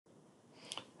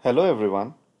Hello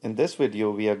everyone. In this video,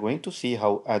 we are going to see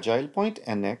how AgilePoint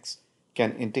NX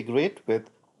can integrate with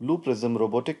Blue Prism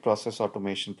robotic process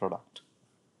automation product.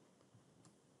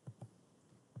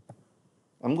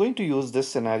 I'm going to use this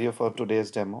scenario for today's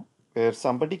demo where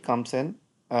somebody comes in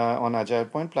on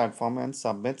AgilePoint platform and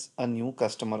submits a new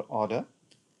customer order.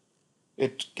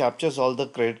 It captures all the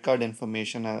credit card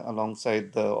information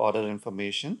alongside the order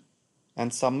information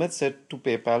and submits it to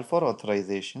PayPal for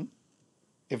authorization.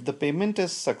 If the payment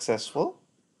is successful,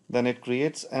 then it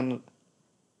creates an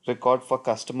record for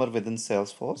customer within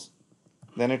Salesforce.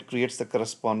 Then it creates the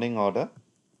corresponding order,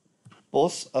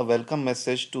 posts a welcome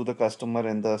message to the customer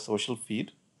in the social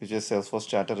feed, which is Salesforce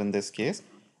Chatter in this case,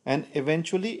 and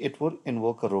eventually it would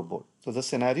invoke a robot. So the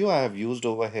scenario I have used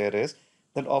over here is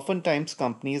that oftentimes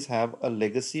companies have a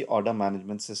legacy order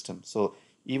management system. So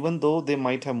even though they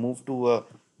might have moved to a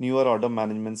newer order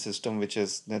management system, which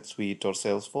is NetSuite or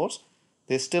Salesforce,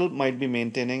 they still might be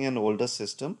maintaining an older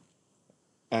system.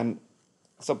 And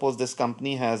suppose this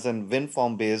company has an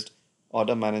WinForm based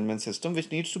order management system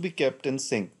which needs to be kept in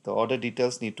sync. The order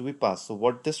details need to be passed. So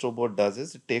what this robot does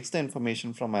is it takes the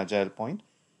information from AgilePoint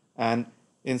and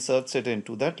inserts it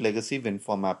into that legacy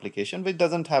WinForm application which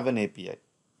doesn't have an API.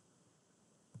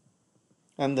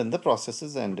 And then the process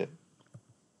is ended.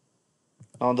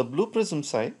 Now on the Blue Prism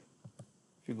side,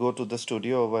 if you go to the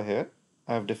studio over here,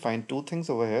 I have defined two things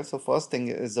over here. So first thing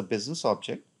is the business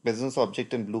object. Business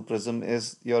object in Blue Prism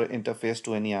is your interface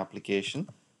to any application.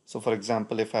 So for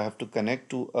example, if I have to connect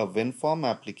to a WinForm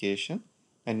application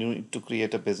and you need to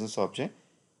create a business object,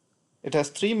 it has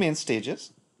three main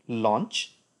stages.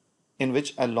 Launch, in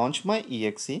which I launch my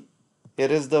exe.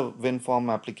 Here is the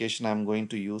WinForm application I'm going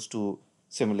to use to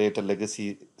simulate a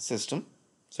legacy system.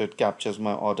 So it captures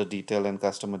my order detail and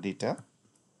customer detail.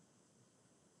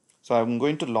 So I'm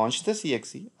going to launch this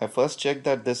exe. I first check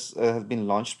that this has been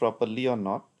launched properly or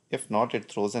not. If not, it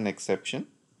throws an exception.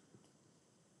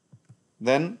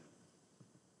 Then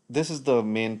this is the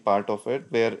main part of it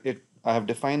where I have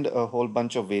defined a whole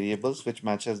bunch of variables which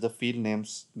matches the field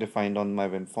names defined on my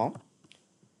WinForm.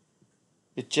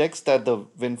 It checks that the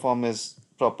WinForm is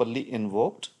properly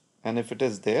invoked, and if it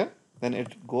is there, then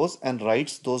it goes and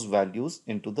writes those values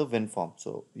into the WinForm.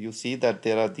 So you see that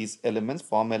there are these elements,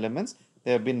 form elements,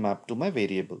 they have been mapped to my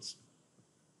variables.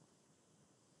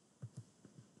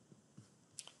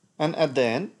 And at the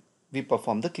end, we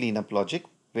perform the cleanup logic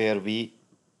where we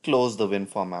close the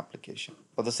WinForm application.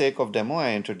 For the sake of demo,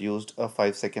 I introduced a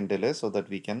 5-second delay so that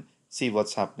we can see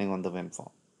what's happening on the WinForm.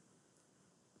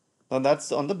 Now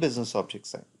that's on the business object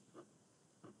side.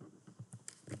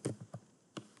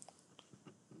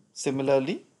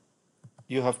 Similarly,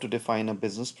 you have to define a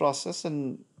business process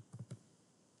in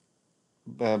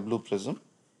Blue Prism.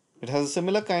 It has a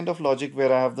similar kind of logic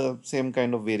where I have the same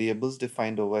kind of variables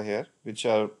defined over here, which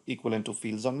are equivalent to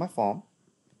fields on my form.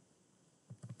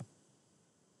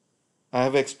 I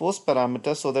have exposed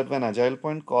parameters so that when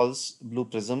AgilePoint calls Blue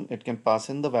Prism, it can pass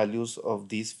in the values of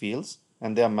these fields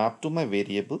and they are mapped to my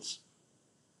variables.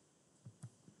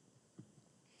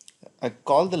 I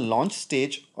call the launch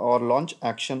stage or launch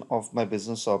action of my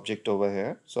business object over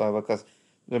here. So I have a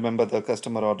remember the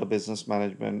customer order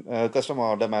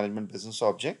management business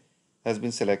object has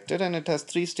been selected and it has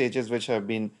three stages which have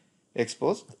been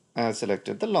exposed. I have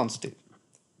selected the launch stage.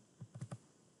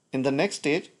 In the next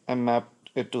stage, I mapped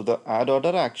it to the add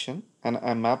order action and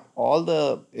I map all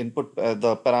the input,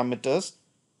 the parameters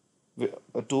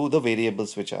to the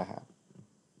variables which I have.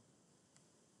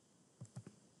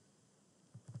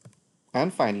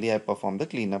 And finally, I perform the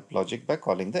cleanup logic by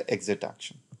calling the exit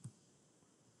action.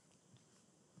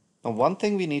 Now, one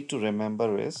thing we need to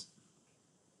remember is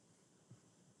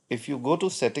if you go to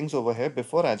settings over here,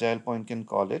 before AgilePoint can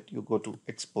call it, you go to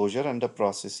exposure under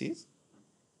processes.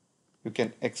 You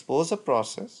can expose a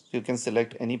process. You can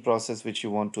select any process which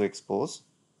you want to expose.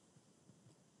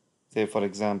 Say, for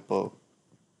example,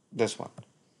 this one.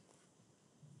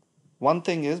 One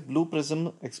thing is Blue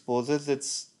Prism exposes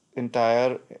its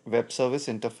entire web service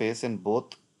interface in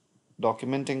both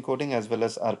document encoding as well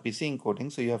as RPC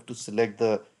encoding. So you have to select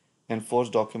the enforce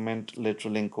document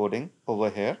literal encoding over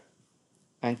here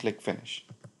and click finish.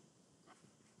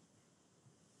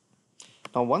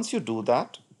 Now once you do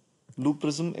that, Blue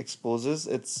Prism exposes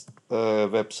its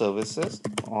web services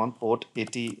on port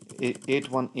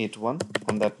 8181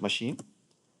 on that machine.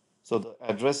 So the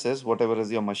address is whatever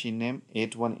is your machine name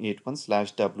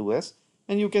 8181/WS,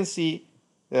 and you can see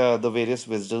the various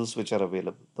visuals which are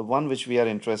available. The one which we are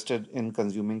interested in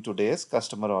consuming today is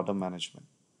customer order management.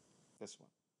 This one.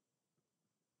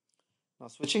 Now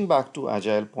switching back to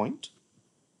AgilePoint,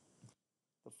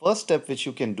 the first step which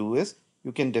you can do is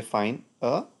you can define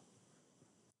a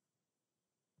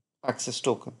access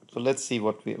token. So let's see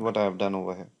what I have done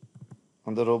over here.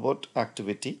 On the robot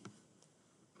activity,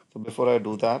 so before I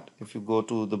do that, if you go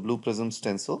to the Blue Prism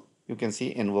stencil, you can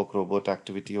see invoke robot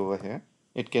activity over here.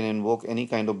 It can invoke any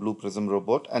kind of Blue Prism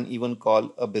robot and even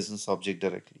call a business object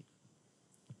directly.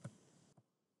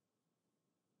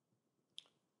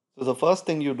 So the first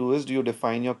thing you do is you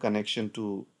define your connection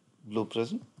to Blue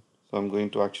Prism. So I'm going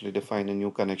to actually define a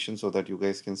new connection so that you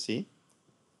guys can see.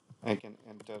 I can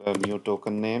enter a new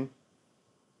token name.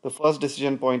 The first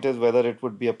decision point is whether it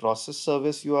would be a process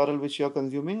service URL which you are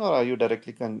consuming, or are you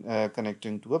directly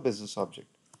connecting to a business object.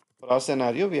 For our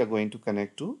scenario, we are going to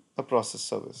connect to a process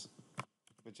service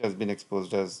which has been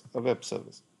exposed as a web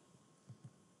service.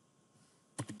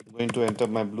 I'm going to enter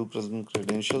my Blue Prism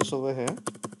credentials over here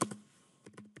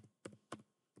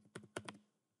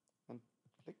and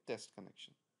click test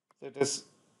connection. So it is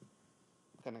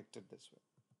connected this way.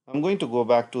 I'm going to go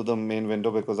back to the main window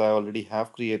because I already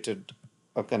have created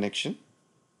a connection.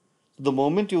 The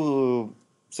moment you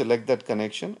select that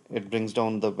connection, it brings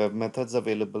down the web methods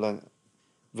available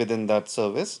within that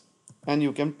service, and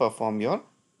you can perform your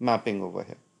mapping over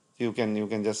here. So you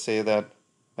can just say that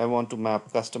I want to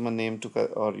map customer name to,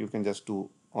 or you can just do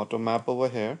auto map over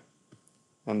here,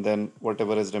 and then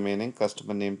whatever is remaining,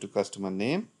 customer name to customer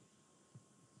name,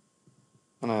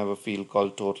 and I have a field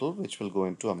called total which will go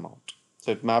into amount.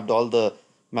 So it mapped all the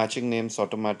matching names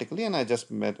automatically, and I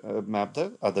just mapped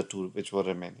the other two which were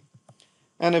remaining.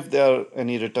 And if there are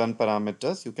any return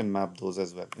parameters, you can map those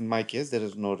as well. In my case, there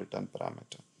is no return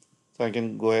parameter. So I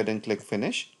can go ahead and click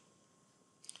finish,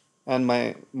 and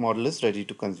my model is ready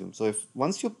to consume. So if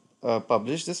once you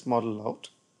publish this model out,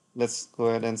 let's go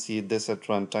ahead and see this at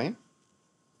runtime.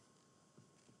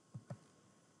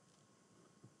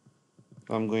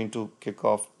 I'm going to kick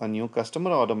off a new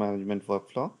customer order management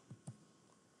workflow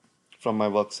from my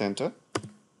work center.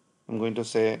 I'm going to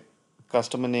say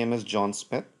customer name is John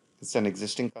Smith. It's an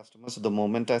existing customer. So the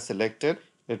moment I select it,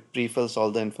 it pre-fills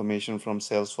all the information from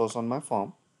Salesforce on my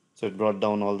form. So it brought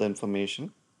down all the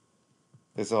information.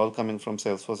 This is all coming from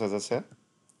Salesforce, as I said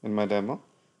in my demo.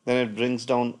 Then it brings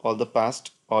down all the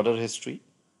past order history.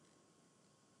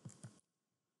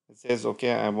 It says,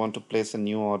 okay, I want to place a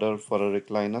new order for a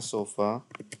recliner sofa.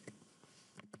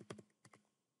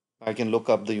 I can look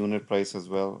up the unit price as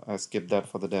well. I skipped that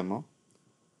for the demo.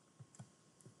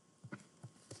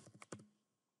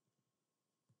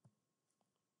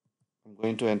 I'm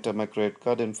going to enter my credit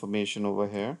card information over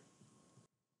here.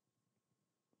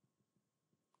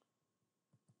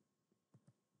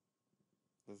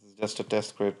 This is just a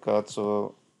test credit card,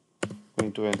 so I'm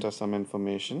going to enter some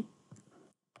information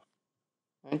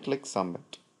and click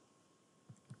submit.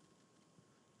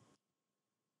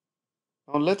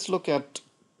 Now let's look at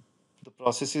the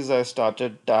processes I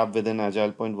started tab within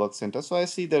AgilePoint Work Center. So I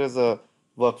see there is a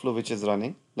workflow which is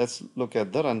running. Let's look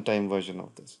at the runtime version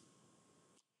of this.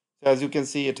 So as you can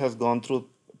see, it has gone through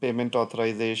payment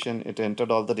authorization. It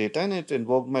entered all the data and it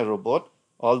invoked my robot.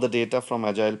 All the data from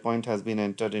AgilePoint has been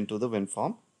entered into the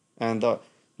WinForm, and the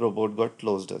robot got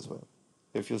closed as well.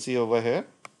 If you see over here,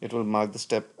 it will mark the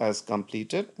step as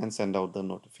completed and send out the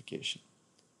notification.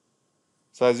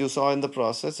 So as you saw in the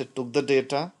process, it took the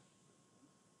data,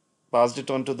 passed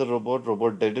it on to the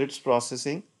robot did its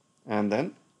processing, and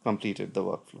then completed the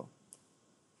workflow.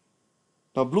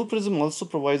 Now, Blue Prism also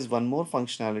provides one more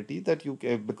functionality that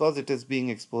because it is being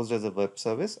exposed as a web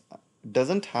service, it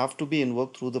doesn't have to be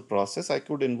invoked through the process. I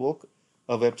could invoke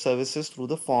a web services through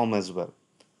the form as well.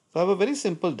 So I have a very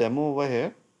simple demo over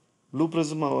here. Blue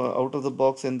Prism out of the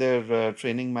box in their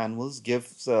training manuals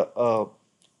gives a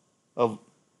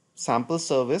sample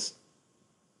service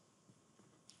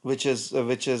which is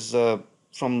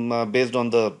from based on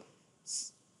the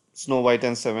Snow White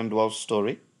and Seven Dwarfs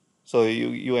story. So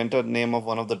you enter name of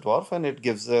one of the dwarf and it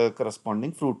gives a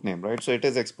corresponding fruit name, right? So it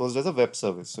is exposed as a web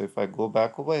service. So if I go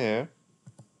back over here,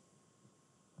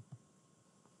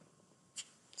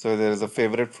 so there is a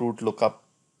favorite fruit lookup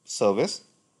service.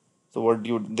 So what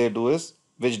they do is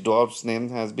which dwarf's name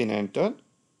has been entered.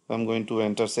 I'm going to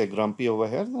enter say Grumpy over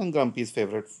here, and Grumpy's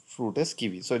favorite fruit is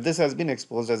kiwi. So this has been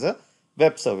exposed as a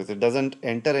web service. It doesn't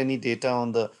enter any data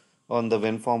on the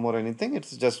WinForm or anything.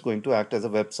 It's just going to act as a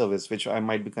web service, which I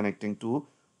might be connecting to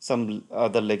some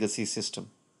other legacy system.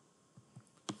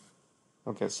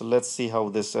 Okay, so let's see how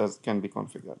this can be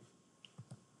configured.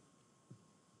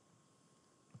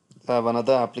 So I have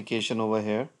another application over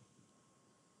here.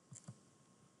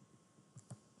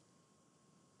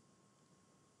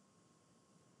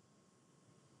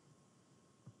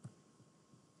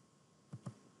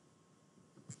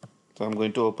 So I'm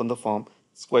going to open the form.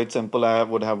 It's quite simple. I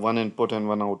would have one input and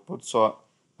one output. So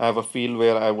I have a field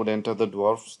where I would enter the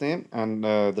dwarf's name and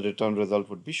the return result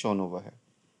would be shown over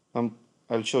here.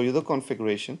 I'll show you the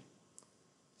configuration.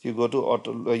 So you go to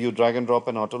auto, you drag and drop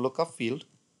an auto lookup field.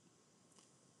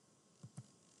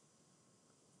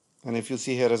 And if you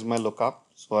see, here is my lookup.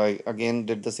 So I again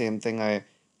did the same thing. I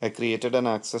created an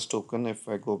access token. If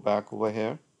I go back over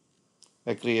here,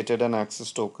 I created an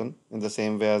access token in the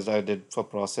same way as I did for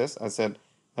process. I said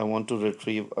I want to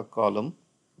retrieve a column.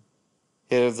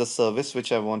 Here is the service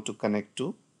which I want to connect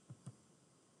to.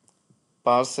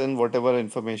 Parse in whatever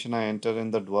information I enter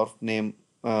in the dwarf name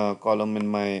column in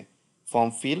my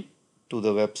form field to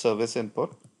the web service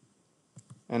input.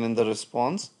 And in the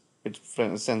response, it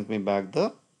sends me back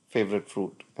the favorite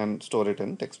fruit and store it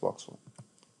in text box form.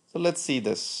 So let's see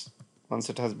this. Once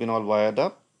it has been all wired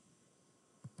up,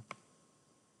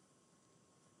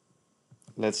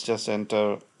 let's just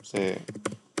enter, say,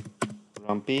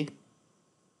 Rumpy.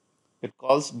 It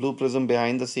calls Blue Prism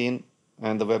behind the scene,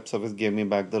 and the web service gave me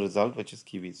back the result, which is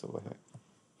kiwis over here.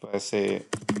 If I say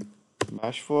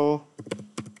bashful,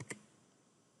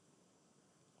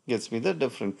 gets me the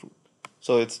different fruit.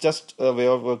 So it's just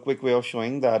a quick way of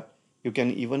showing that you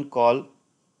can even call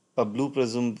a Blue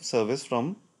Prism service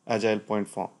from AgilePoint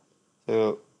form.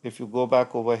 So if you go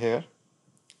back over here,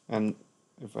 and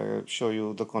if I show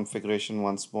you the configuration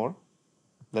once more,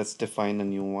 let's define a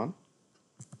new one.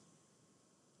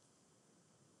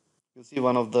 You see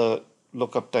one of the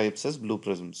lookup types is Blue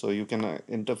Prism. So you can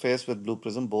interface with Blue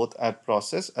Prism both at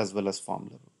process as well as form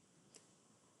level.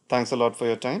 Thanks a lot for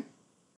your time.